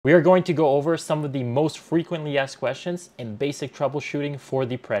We are going to go over some of the most frequently asked questions in basic troubleshooting for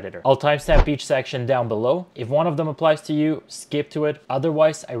the Predator. I'll timestamp each section down below. If one of them applies to you, skip to it.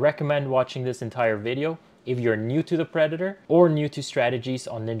 Otherwise, I recommend watching this entire video if you're new to the Predator or new to strategies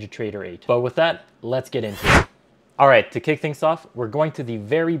on NinjaTrader 8. But with that, let's get into it. All right, to kick things off, we're going to the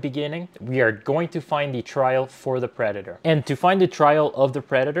very beginning. We are going to find the trial for the Predator. And to find the trial of the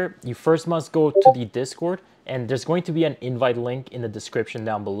Predator, you first must go to the Discord, and there's going to be an invite link in the description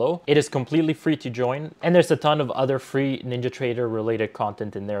down below. It is completely free to join, and there's a ton of other free NinjaTrader related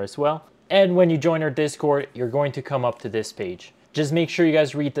content in there as well. And when you join our Discord, you're going to come up to this page. Just make sure you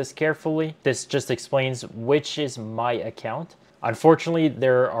guys read this carefully. This just explains which is my account. Unfortunately,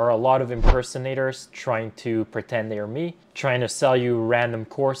 there are a lot of impersonators trying to pretend they are me, trying to sell you random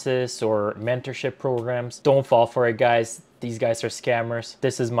courses or mentorship programs. Don't fall for it, guys. These guys are scammers.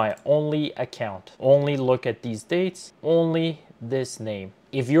 This is my only account. Only look at these dates, only this name.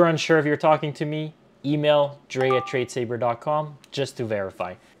 If you're unsure if you're talking to me, email dre@tradesaber.com just to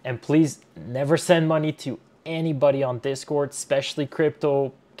verify. And please never send money to anybody on Discord, especially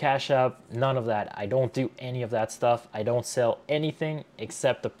crypto, Cash App, none of that. I don't do any of that stuff. I don't sell anything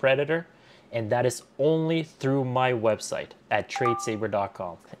except the Predator, and that is only through my website at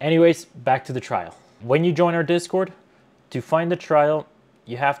TradeSaber.com. Anyways, back to the trial. When you join our Discord, to find the trial,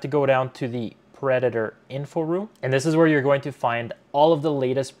 you have to go down to the Predator info room, and this is where you're going to find all of the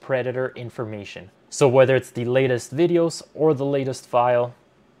latest Predator information. So whether it's the latest videos or the latest file,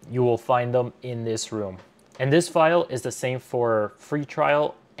 you will find them in this room. And this file is the same for free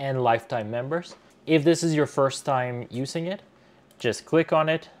trial and lifetime members. If this is your first time using it, just click on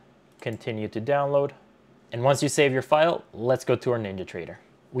it, continue to download. And once you save your file, let's go to our NinjaTrader.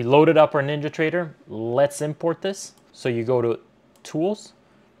 We loaded up our NinjaTrader. Let's import this. So you go to Tools,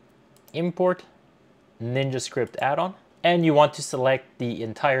 Import, NinjaScript add-on, and you want to select the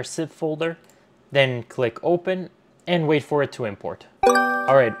entire zip folder, then click Open and wait for it to import.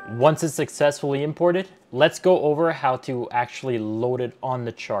 All right, once it's successfully imported, let's go over how to actually load it on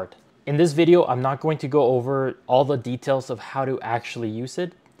the chart. In this video, I'm not going to go over all the details of how to actually use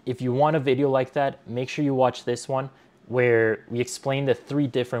it. If you want a video like that, make sure you watch this one where we explain the 3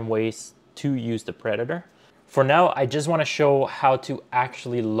 different ways to use the Predator. For now, I just want to show how to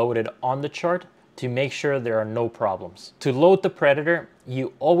actually load it on the chart to make sure there are no problems. To load the Predator,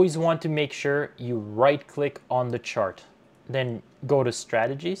 you always want to make sure you right-click on the chart. Then go to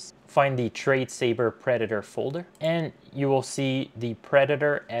Strategies, find the TradeSaber Predator folder, and you will see the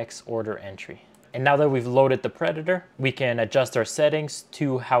Predator X order entry. And now that we've loaded the Predator, we can adjust our settings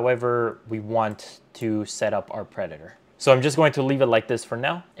to however we want to set up our Predator. So I'm just going to leave it like this for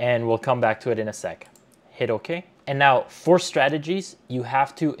now, and we'll come back to it in a sec. Hit OK. And now for strategies, you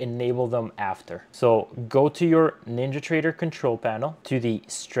have to enable them after. So go to your NinjaTrader control panel to the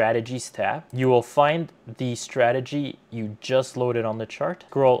Strategies tab. You will find the strategy you just loaded on the chart.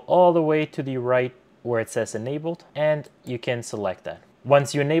 Scroll all the way to the right where it says enabled, and you can select that.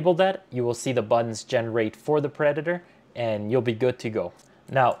 Once you enable that, you will see the buttons generate for the Predator, and you'll be good to go.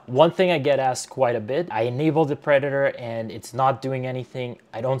 Now, one thing I get asked quite a bit, I enabled the Predator and it's not doing anything.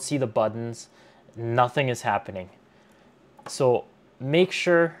 I don't see the buttons. Nothing is happening. So make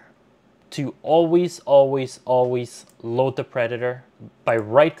sure to always load the Predator by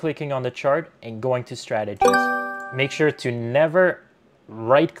right-clicking on the chart and going to Strategies. Make sure to never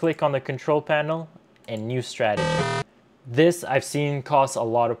right-click on the control panel and New Strategy. This I've seen cause a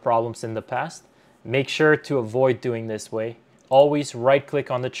lot of problems in the past. Make sure to avoid doing this way. Always right-click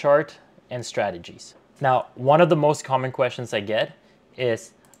on the chart and Strategies. Now, one of the most common questions I get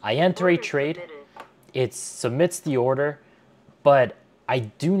is, I enter a trade, it submits the order, but I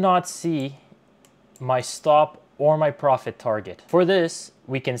do not see my stop or my profit target. For this,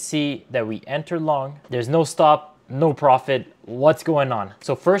 we can see that we enter long, there's no stop, no profit, what's going on?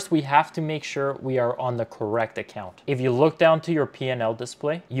 So first we have to make sure we are on the correct account. If you look down to your P&L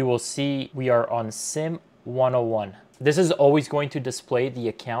display, you will see we are on SIM 101. This is always going to display the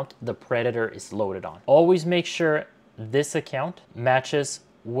account the Predator is loaded on. Always make sure this account matches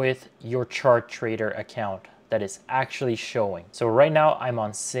with your chart trader account that is actually showing. So right now I'm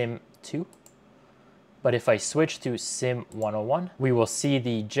on SIM 2, but if I switch to SIM 101, we will see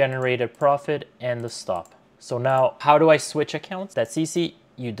the generated profit and the stop. So now how do I switch accounts? That's easy.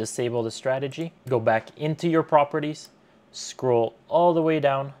 You disable the strategy, go back into your properties, scroll all the way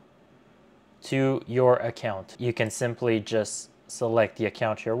down to your account. You can simply just select the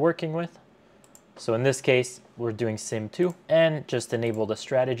account you're working with. So in this case, we're doing SIM 2, and just enable the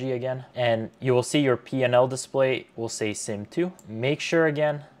strategy again. And you will see your P&L display will say SIM 2. Make sure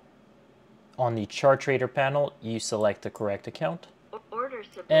again on the chart trader panel, you select the correct account. Order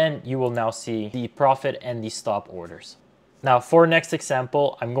and you will now see the profit and the stop orders. Now for next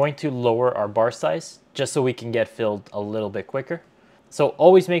example, I'm going to lower our bar size just so we can get filled a little bit quicker. So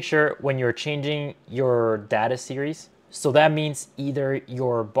always make sure when you're changing your data series, so that means either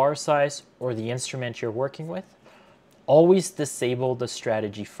your bar size or the instrument you're working with, always disable the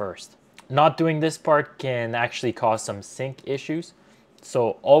strategy first. Not doing this part can actually cause some sync issues,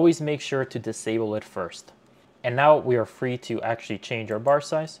 so always make sure to disable it first. And now we are free to actually change our bar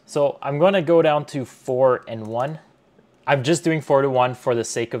size. So I'm going to go down to 4 and 1. I'm just doing 4 to 1 for the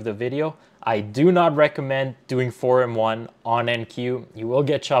sake of the video. I do not recommend doing 4 and 1 on NQ. You will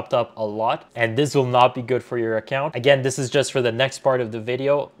get chopped up a lot and this will not be good for your account. Again, this is just for the next part of the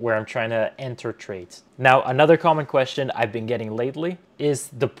video where I'm trying to enter trades. Now, another common question I've been getting lately is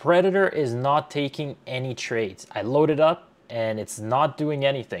the Predator is not taking any trades. I load it up and it's not doing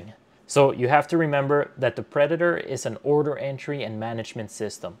anything. So you have to remember that the Predator is an order entry and management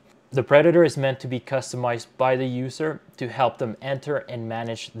system. The Predator is meant to be customized by the user to help them enter and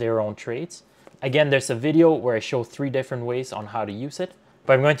manage their own trades. Again, there's a video where I show 3 different ways on how to use it,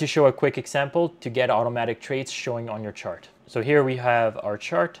 but I'm going to show a quick example to get automatic trades showing on your chart. So here we have our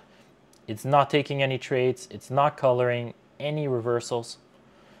chart. It's not taking any trades. It's not coloring any reversals.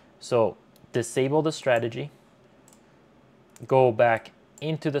 So disable the strategy, go back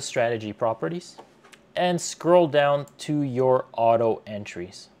into the strategy properties and scroll down to your auto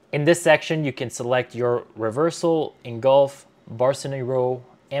entries. In this section, you can select your reversal, engulf, Barsony row,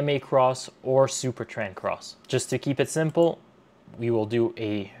 MA cross, or super trend cross. Just to keep it simple, we will do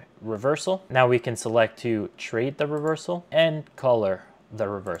a reversal. Now we can select to trade the reversal and color the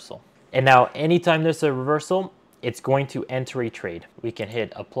reversal. And now anytime there's a reversal, it's going to enter a trade. We can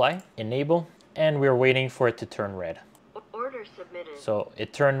hit apply, enable, and we're waiting for it to turn red. Order submitted. So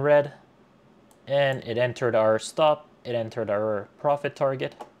it turned red and it entered our stop, it entered our profit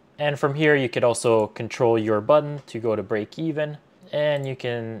target. And from here, you could also control your button to go to break even and you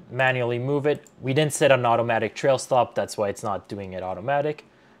can manually move it. We didn't set an automatic trail stop, that's why it's not doing it automatic,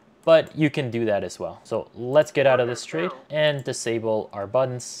 but you can do that as well. So let's get out of this trade and disable our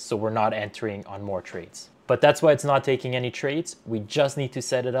buttons so we're not entering on more trades. But that's why it's not taking any trades. We just need to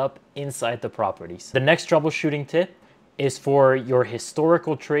set it up inside the properties. The next troubleshooting tip is for your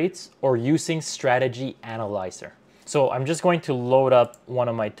historical trades or using strategy analyzer. So I'm just going to load up one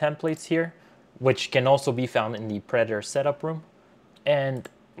of my templates here, which can also be found in the Predator setup room. And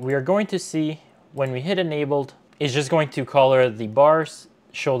we are going to see when we hit enabled, it's just going to color the bars,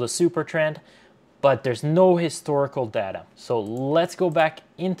 show the super trend, but there's no historical data. So let's go back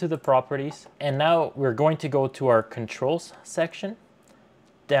into the properties. And now we're going to go to our controls section,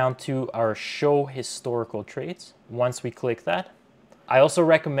 down to our show historical trades. Once we click that, I also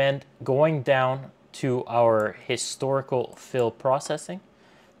recommend going down to our historical fill processing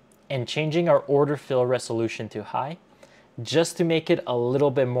and changing our order fill resolution to high, just to make it a little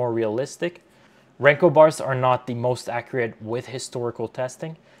bit more realistic. Renko bars are not the most accurate with historical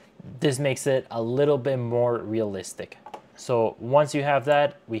testing. This makes it a little bit more realistic. So once you have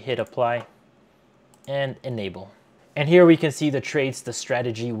that, we hit apply and enable. And here we can see the trades the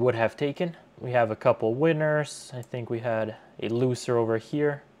strategy would have taken. We have a couple winners. I think we had a loser over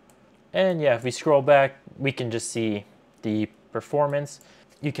here. And yeah, if we scroll back, we can just see the performance.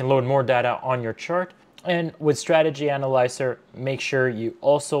 You can load more data on your chart. And with Strategy Analyzer, make sure you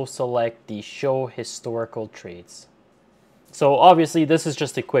also select the Show Historical Trades. So obviously, this is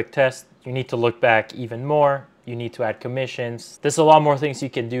just a quick test. You need to look back even more. You need to add commissions. There's a lot more things you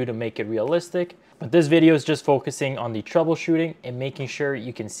can do to make it realistic. But this video is just focusing on the troubleshooting and making sure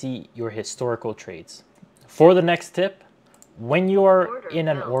you can see your historical trades. For the next tip, when you are in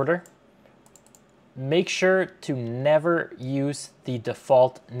an order, make sure to never use the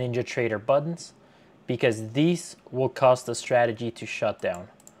default NinjaTrader buttons because these will cause the strategy to shut down.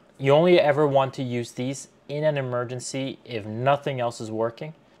 You only ever want to use these in an emergency if nothing else is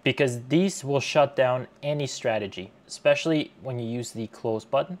working, because these will shut down any strategy, especially when you use the close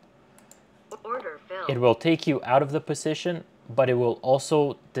button. It will take you out of the position, but it will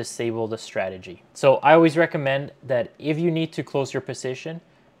also disable the strategy. So I always recommend that if you need to close your position,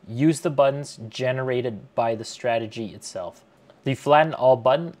 use the buttons generated by the strategy itself. The flatten all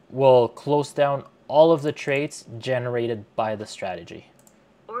button will close down all of the trades generated by the strategy.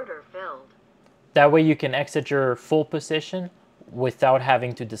 Order filled. That way you can exit your full position without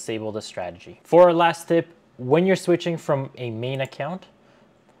having to disable the strategy. For our last tip, when you're switching from a main account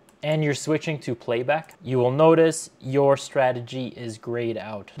and you're switching to Playback, you will notice your strategy is grayed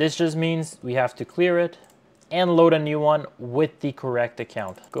out. This just means we have to clear it and load a new one with the correct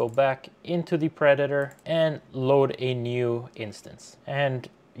account. Go back into the Predator and load a new instance. And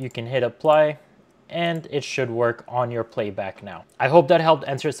you can hit apply and it should work on your Playback now. I hope that helped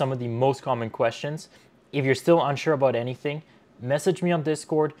answer some of the most common questions. If you're still unsure about anything, message me on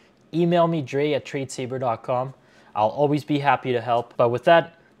Discord, email me Dre@tradesaber.com. I'll always be happy to help. But with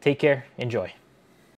that, take care, enjoy.